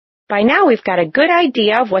By now we've got a good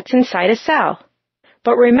idea of what's inside a cell.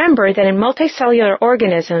 But remember that in multicellular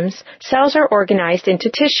organisms, cells are organized into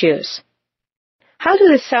tissues. How do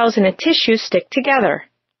the cells in a tissue stick together?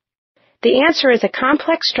 The answer is a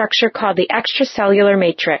complex structure called the extracellular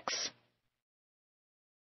matrix.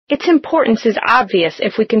 Its importance is obvious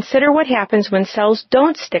if we consider what happens when cells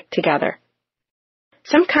don't stick together.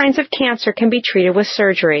 Some kinds of cancer can be treated with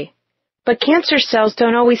surgery, but cancer cells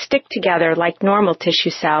don't always stick together like normal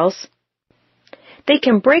tissue cells. They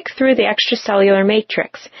can break through the extracellular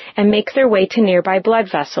matrix and make their way to nearby blood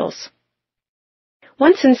vessels.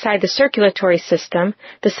 Once inside the circulatory system,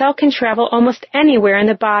 the cell can travel almost anywhere in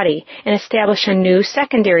the body and establish a new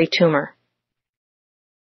secondary tumor.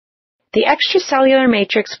 The extracellular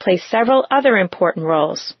matrix plays several other important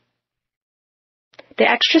roles. The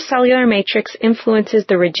extracellular matrix influences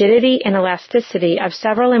the rigidity and elasticity of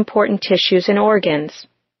several important tissues and organs: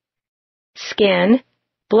 skin,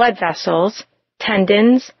 blood vessels,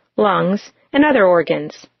 tendons, lungs, and other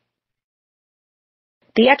organs.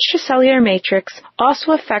 The extracellular matrix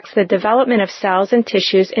also affects the development of cells and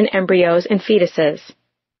tissues in embryos and fetuses.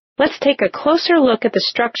 Let's take a closer look at the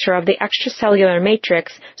structure of the extracellular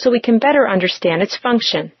matrix so we can better understand its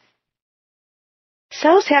function.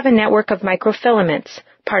 Cells have a network of microfilaments,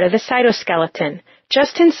 part of the cytoskeleton,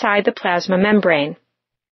 just inside the plasma membrane.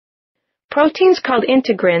 Proteins called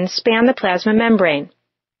integrins span the plasma membrane.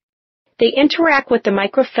 They interact with the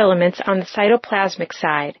microfilaments on the cytoplasmic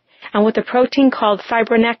side and with a protein called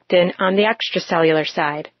fibronectin on the extracellular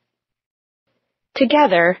side.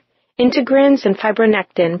 Together, integrins and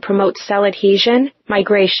fibronectin promote cell adhesion,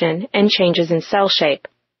 migration, and changes in cell shape.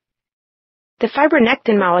 The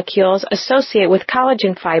fibronectin molecules associate with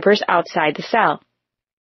collagen fibers outside the cell.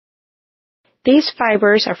 These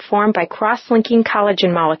fibers are formed by cross-linking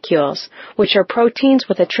collagen molecules, which are proteins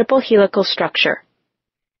with a triple helical structure.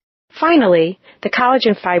 Finally, the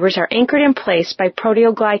collagen fibers are anchored in place by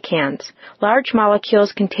proteoglycans, large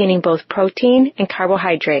molecules containing both protein and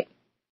carbohydrate.